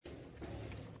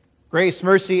Grace,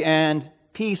 mercy, and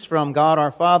peace from God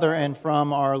our Father and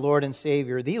from our Lord and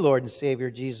Savior, the Lord and Savior,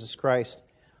 Jesus Christ.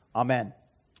 Amen.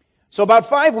 So about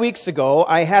 5 weeks ago,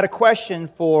 I had a question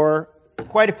for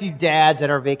quite a few dads at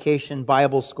our vacation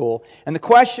Bible school. And the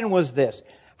question was this: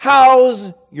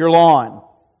 how's your lawn?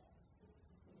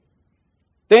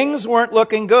 Things weren't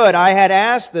looking good. I had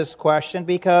asked this question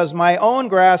because my own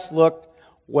grass looked,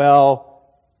 well,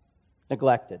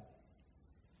 neglected,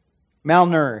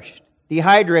 malnourished,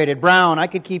 dehydrated, brown. I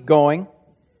could keep going.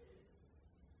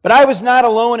 But I was not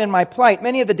alone in my plight.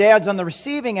 Many of the dads on the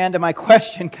receiving end of my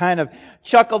question kind of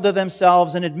chuckled to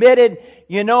themselves and admitted,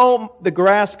 the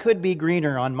grass could be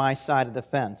greener on my side of the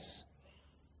fence.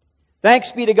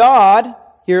 Thanks be to God,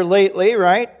 here lately,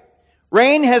 right?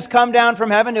 Rain has come down from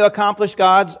heaven to accomplish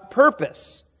God's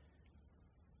purpose.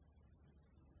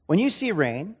 When you see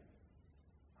rain,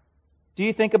 do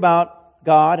you think about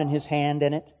God and His hand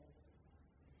in it?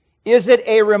 Is it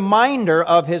a reminder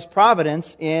of His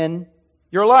providence in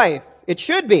your life? It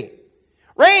should be.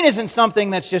 Rain isn't something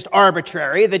that's just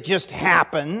arbitrary, that just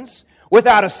happens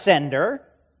without a sender.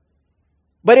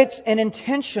 But it's an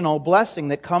intentional blessing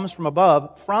that comes from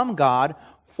above, from God,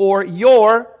 for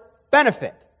your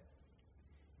benefit.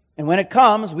 And when it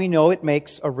comes, we know it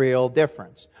makes a real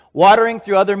difference. Watering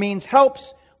through other means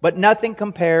helps, but nothing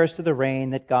compares to the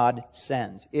rain that God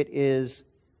sends. It is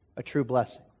a true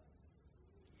blessing.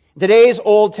 Today's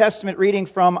Old Testament reading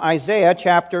from Isaiah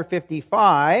chapter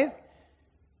 55,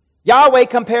 Yahweh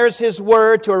compares His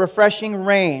word to a refreshing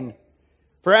rain.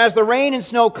 For as the rain and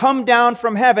snow come down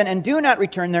from heaven and do not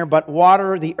return there, but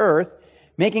water the earth,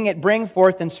 making it bring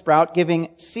forth and sprout, giving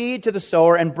seed to the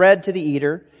sower and bread to the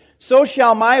eater, so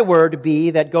shall my word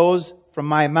be that goes from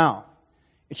my mouth.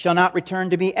 It shall not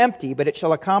return to me empty, but it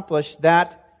shall accomplish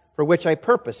that for which I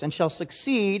purpose, and shall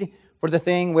succeed for the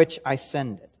thing which I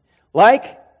send it.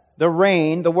 Like the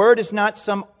rain, the word is not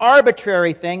some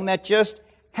arbitrary thing that just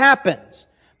happens.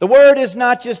 The word is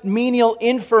not just menial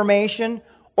information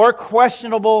or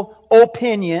questionable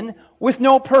opinion with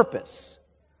no purpose.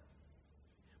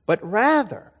 But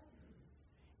rather,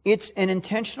 it's an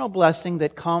intentional blessing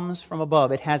that comes from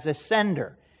above. It has a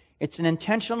sender. It's an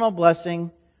intentional blessing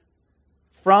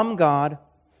from God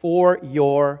for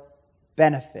your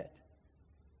benefit.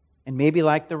 And maybe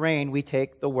like the rain, we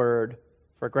take the word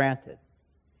for granted.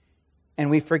 And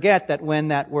we forget that when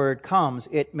that word comes,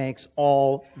 it makes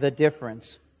all the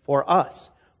difference for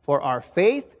us, for our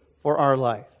faith, for our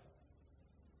life.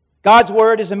 God's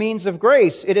word is a means of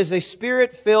grace. It is a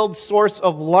Spirit-filled source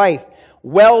of life,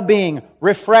 well-being,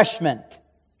 refreshment,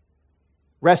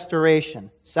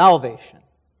 restoration, salvation.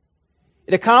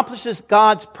 It accomplishes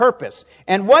God's purpose.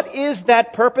 And what is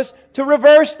that purpose? To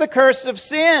reverse the curse of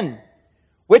sin,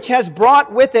 which has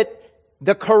brought with it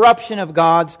the corruption of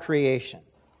God's creation.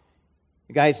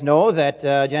 You guys know that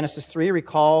Genesis 3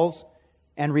 recalls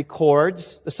and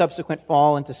records the subsequent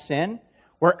fall into sin,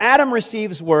 where Adam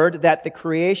receives word that the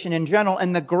creation in general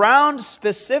and the ground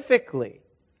specifically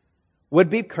would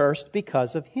be cursed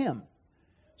because of him.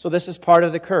 So this is part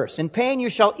of the curse. In pain you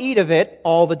shall eat of it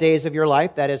all the days of your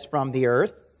life, that is from the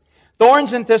earth.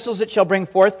 Thorns and thistles it shall bring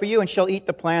forth for you, and shall eat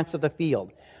the plants of the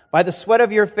field. By the sweat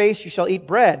of your face you shall eat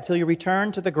bread till you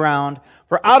return to the ground,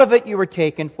 for out of it you were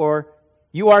taken, for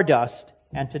you are dust,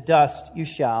 and to dust you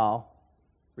shall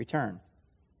return.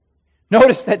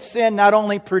 Notice that sin not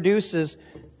only produces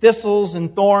thistles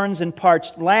and thorns and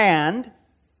parched land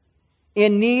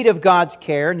in need of God's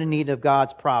care and in need of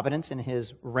God's providence and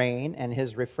His rain and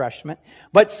His refreshment,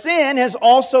 but sin has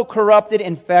also corrupted,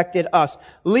 infected us,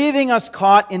 leaving us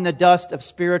caught in the dust of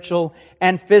spiritual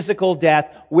and physical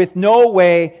death with no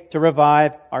way to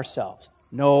revive ourselves.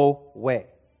 No way.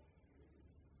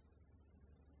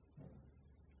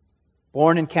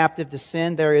 Born and captive to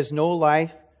sin, there is no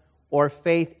life or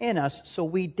faith in us, so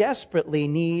we desperately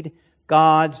need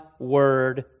God's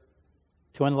Word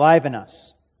to enliven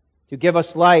us, to give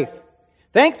us life.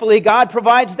 Thankfully, God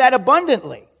provides that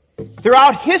abundantly.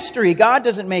 Throughout history, God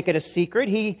doesn't make it a secret.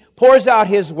 He pours out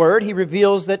His Word. He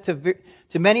reveals that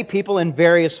to many people in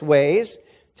various ways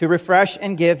to refresh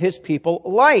and give His people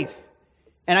life.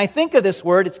 And I think of this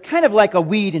Word, it's kind of like a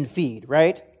weed and feed,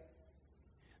 right?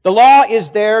 The law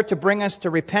is there to bring us to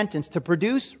repentance, to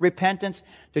produce repentance,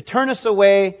 to turn us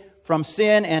away from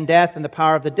sin and death and the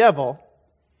power of the devil,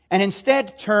 and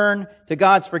instead turn to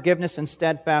God's forgiveness and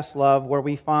steadfast love, where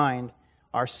we find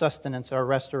our sustenance, our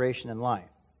restoration in life.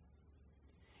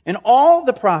 And all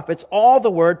the prophets, all the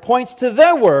Word points to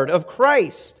the Word of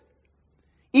Christ.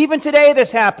 Even today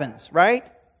this happens, right?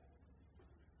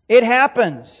 It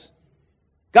happens.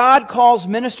 God calls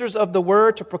ministers of the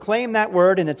Word to proclaim that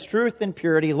Word in its truth and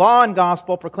purity, law and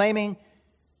gospel, proclaiming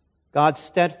God's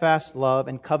steadfast love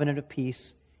and covenant of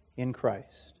peace in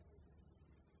Christ.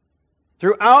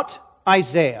 Throughout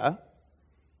Isaiah,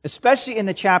 especially in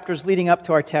the chapters leading up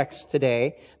to our text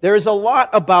today, there is a lot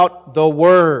about the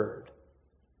Word.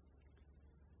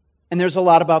 And there's a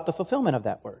lot about the fulfillment of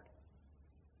that Word.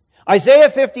 Isaiah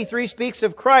 53 speaks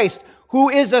of Christ, who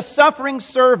is a suffering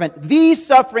servant, the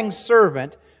suffering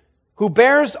servant, who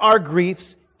bears our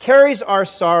griefs, carries our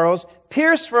sorrows,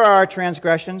 pierced for our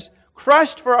transgressions,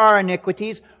 crushed for our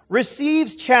iniquities,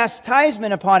 receives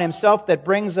chastisement upon himself that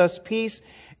brings us peace,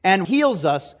 and heals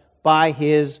us by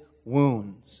his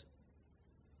wounds.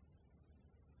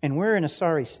 And we're in a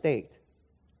sorry state.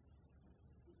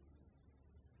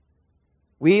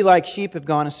 We, like sheep, have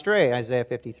gone astray, Isaiah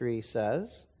 53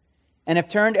 says, and have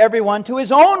turned everyone to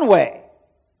his own way.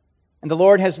 And the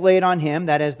Lord has laid on him,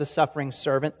 that is the suffering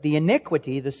servant, the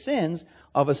iniquity, the sins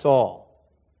of us all.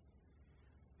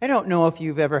 I don't know if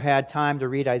you've ever had time to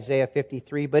read Isaiah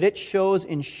 53, but it shows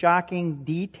in shocking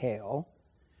detail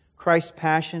Christ's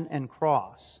passion and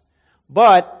cross.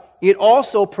 But it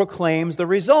also proclaims the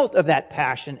result of that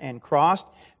passion and cross,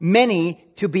 many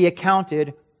to be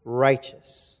accounted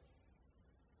righteous.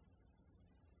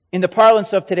 In the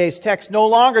parlance of today's text, no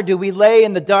longer do we lay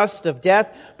in the dust of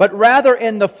death, but rather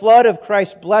in the flood of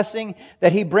Christ's blessing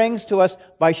that He brings to us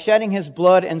by shedding His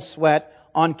blood and sweat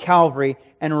on Calvary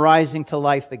and rising to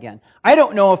life again. I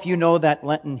don't know if you know that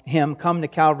Lenten hymn, Come to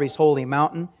Calvary's Holy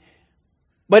Mountain,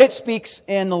 but it speaks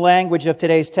in the language of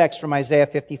today's text from Isaiah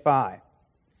 55.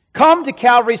 Come to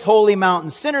Calvary's holy mountain,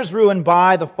 sinners ruined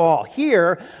by the fall.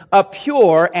 Here, a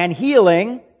pure and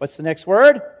healing, what's the next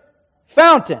word?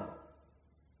 Fountain.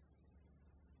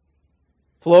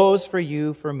 Flows for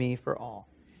you, for me, for all.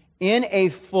 In a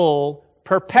full,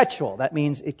 perpetual, that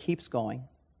means it keeps going,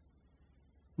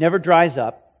 never dries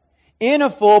up, in a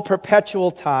full,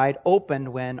 perpetual tide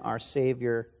opened when our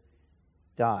Savior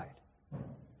died.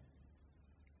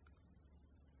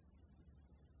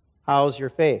 How's your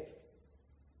faith?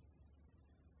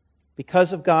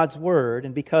 Because of God's Word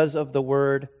and because of the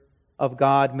Word of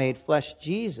God made flesh,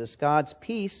 Jesus, God's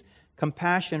peace,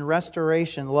 compassion,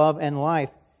 restoration, love, and life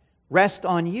rest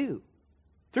on you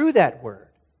through that Word.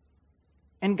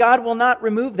 And God will not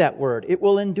remove that Word. It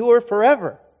will endure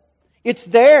forever. It's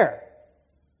there.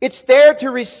 It's there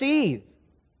to receive.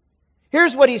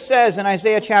 Here's what He says in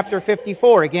Isaiah chapter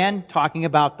 54, again, talking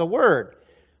about the Word.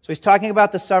 So He's talking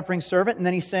about the suffering servant, and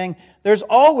then He's saying, there's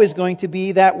always going to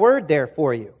be that Word there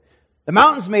for you. The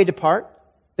mountains may depart,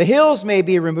 the hills may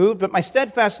be removed, but my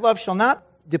steadfast love shall not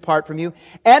depart from you,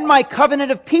 and my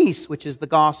covenant of peace, which is the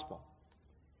gospel,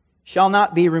 shall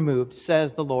not be removed,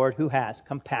 says the Lord who has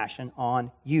compassion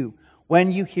on you.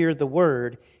 When you hear the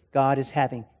Word, God is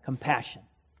having compassion.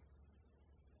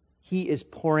 He is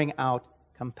pouring out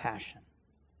compassion.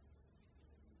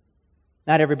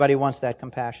 Not everybody wants that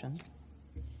compassion.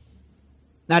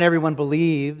 Not everyone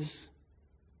believes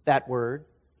that Word,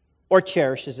 or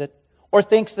cherishes it, or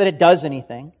thinks that it does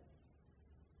anything.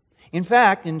 In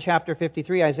fact, in chapter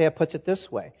 53, Isaiah puts it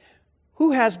this way: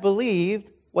 who has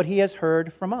believed what he has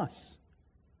heard from us?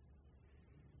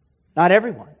 Not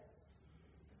everyone.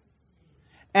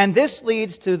 And this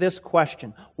leads to this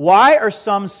question: why are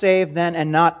some saved then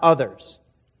and not others?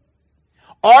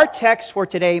 Our text for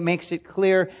today makes it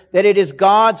clear that it is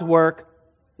God's work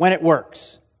when it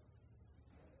works.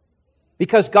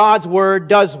 Because God's Word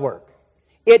does work.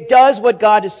 It does what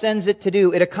God sends it to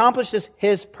do. It accomplishes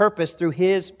His purpose through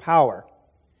His power.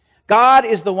 God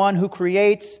is the one who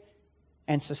creates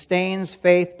and sustains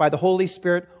faith by the Holy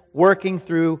Spirit working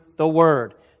through the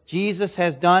Word. Jesus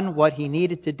has done what He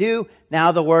needed to do.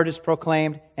 Now the Word is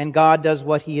proclaimed, and God does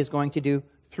what He is going to do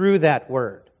through that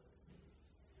Word.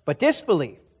 But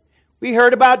disbelief. We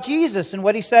heard about Jesus and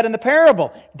what He said in the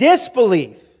parable.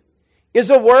 Disbelief is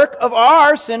a work of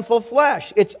our sinful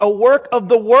flesh. It's a work of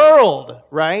the world,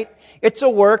 right? It's a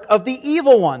work of the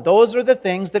evil one. Those are the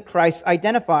things that Christ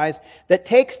identifies that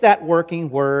takes that working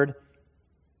Word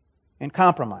and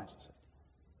compromises it.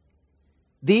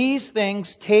 These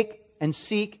things take and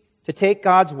seek to take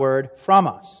God's Word from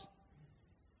us.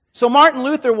 So Martin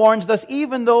Luther warns us,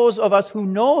 even those of us who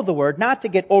know the Word, not to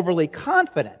get overly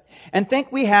confident and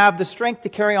think we have the strength to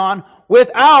carry on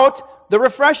without the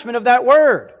refreshment of that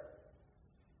Word.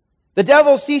 The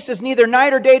devil ceases neither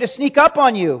night or day to sneak up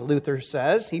on you, Luther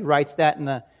says. He writes that in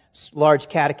the large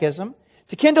catechism.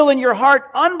 To kindle in your heart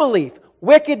unbelief,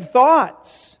 wicked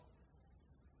thoughts.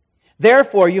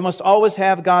 Therefore, you must always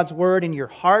have God's Word in your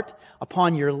heart,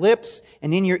 upon your lips,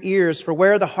 and in your ears. For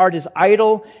where the heart is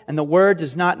idle and the Word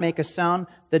does not make a sound,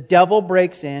 the devil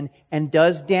breaks in and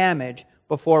does damage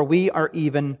before we are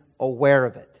even aware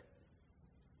of it.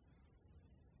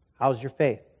 How's your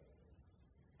faith?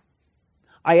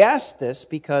 I ask this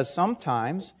because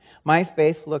sometimes my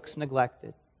faith looks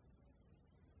neglected,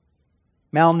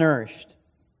 malnourished,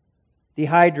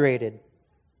 dehydrated,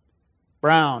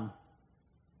 brown,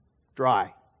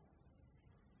 dry.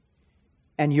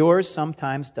 And yours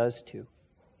sometimes does too.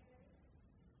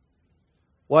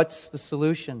 What's the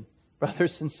solution,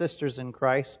 brothers and sisters in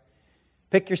Christ?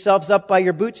 Pick yourselves up by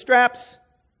your bootstraps?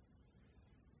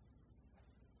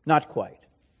 Not quite.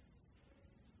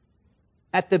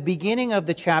 At the beginning of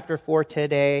the chapter for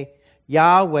today,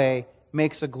 Yahweh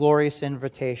makes a glorious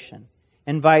invitation.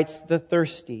 Invites the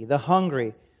thirsty, the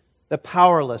hungry, the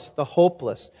powerless, the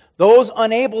hopeless, those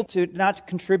unable to not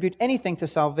contribute anything to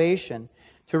salvation,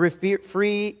 to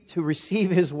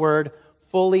receive His word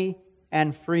fully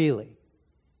and freely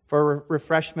for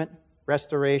refreshment,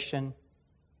 restoration,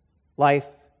 life,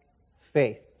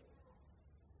 faith.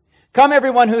 Come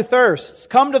everyone who thirsts,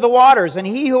 come to the waters, and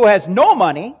he who has no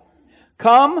money,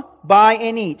 come buy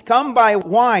and eat. Come buy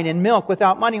wine and milk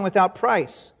without money and without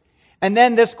price. And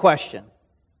then this question.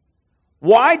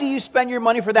 Why do you spend your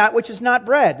money for that which is not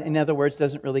bread? In other words,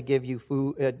 doesn't really give you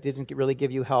food, doesn't really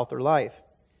give you health or life.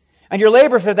 And your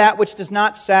labor for that which does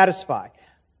not satisfy.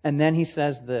 And then he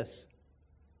says this,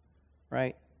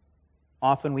 right?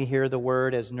 Often we hear the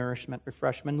word as nourishment,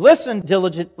 refreshment. Listen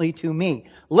diligently to me.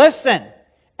 Listen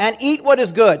and eat what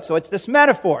is good. So it's this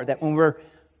metaphor that when we're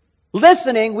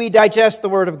listening, we digest the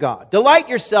word of God. Delight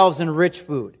yourselves in rich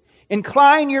food.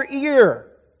 Incline your ear.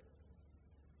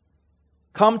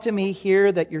 Come to me,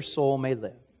 hear that your soul may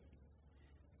live.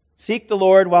 Seek the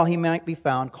Lord while He might be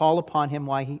found. Call upon Him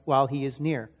while He is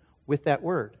near. With that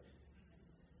word.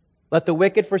 Let the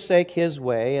wicked forsake his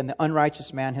way, and the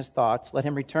unrighteous man his thoughts. Let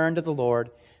him return to the Lord,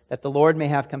 that the Lord may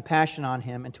have compassion on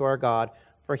him and to our God,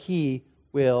 for He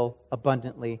will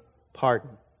abundantly pardon.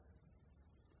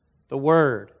 The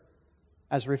word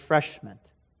as refreshment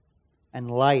and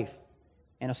life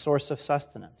and a source of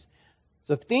sustenance. It's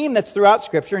a theme that's throughout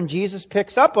Scripture, and Jesus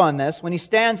picks up on this when He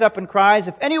stands up and cries,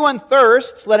 "If anyone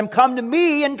thirsts, let him come to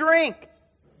me and drink.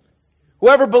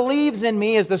 Whoever believes in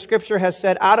me, as the Scripture has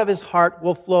said, out of his heart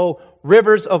will flow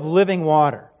rivers of living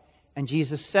water." And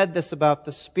Jesus said this about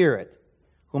the Spirit,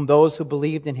 whom those who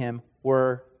believed in Him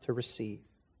were to receive.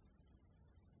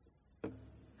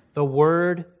 The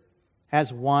Word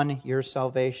has won your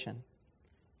salvation.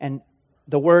 And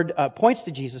the Word points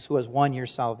to Jesus, who has won your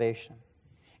salvation.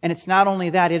 And it's not only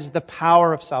that, it's the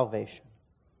power of salvation.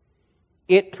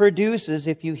 It produces,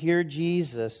 if you hear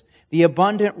Jesus, the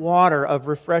abundant water of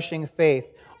refreshing faith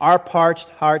our parched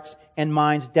hearts and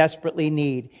minds desperately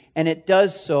need. And it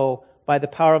does so by the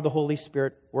power of the Holy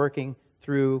Spirit working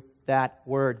through that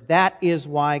Word. That is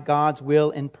why God's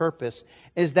will and purpose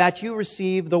is that you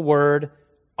receive the Word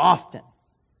often,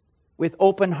 with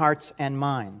open hearts and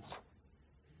minds,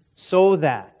 so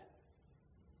that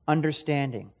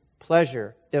understanding,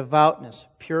 pleasure, devoutness,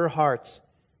 pure hearts,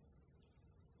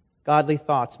 godly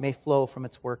thoughts may flow from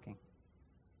its working.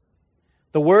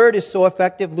 The Word is so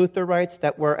effective, Luther writes,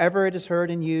 that wherever it is heard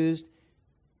and used,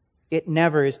 it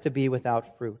never is to be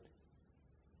without fruit.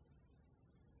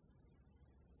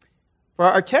 For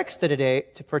our text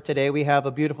for today, we have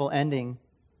a beautiful ending.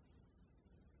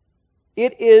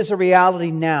 It is a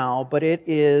reality now, but it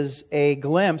is a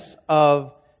glimpse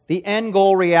of the end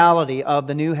goal reality of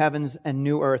the new heavens and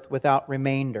new earth without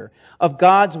remainder, of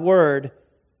God's Word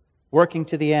working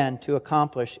to the end to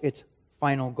accomplish its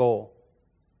final goal.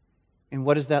 And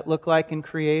what does that look like in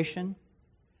creation?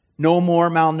 No more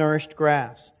malnourished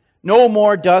grass. No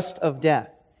more dust of death.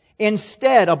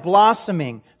 Instead, a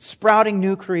blossoming, sprouting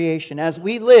new creation as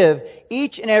we live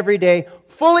each and every day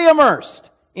fully immersed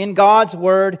in God's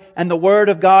Word and the Word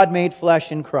of God made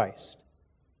flesh in Christ.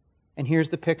 And here's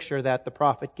the picture that the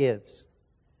prophet gives.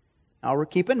 Now,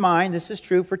 keep in mind, this is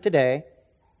true for today,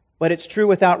 but it's true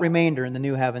without remainder in the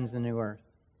new heavens and the new earth.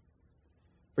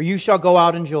 For you shall go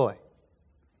out in joy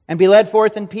and be led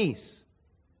forth in peace.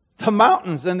 The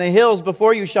mountains and the hills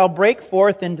before you shall break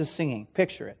forth into singing.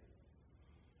 Picture it.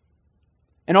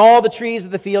 And all the trees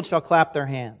of the field shall clap their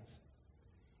hands.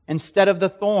 Instead of the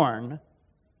thorn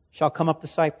shall come up the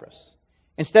cypress.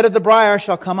 Instead of the briar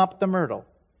shall come up the myrtle.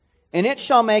 And it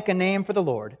shall make a name for the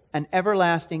Lord, an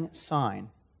everlasting sign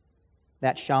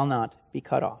that shall not be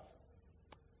cut off.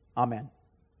 Amen.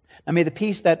 Now may the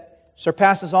peace that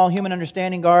surpasses all human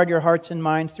understanding guard your hearts and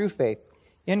minds through faith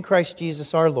in Christ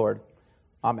Jesus our Lord.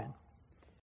 Amen.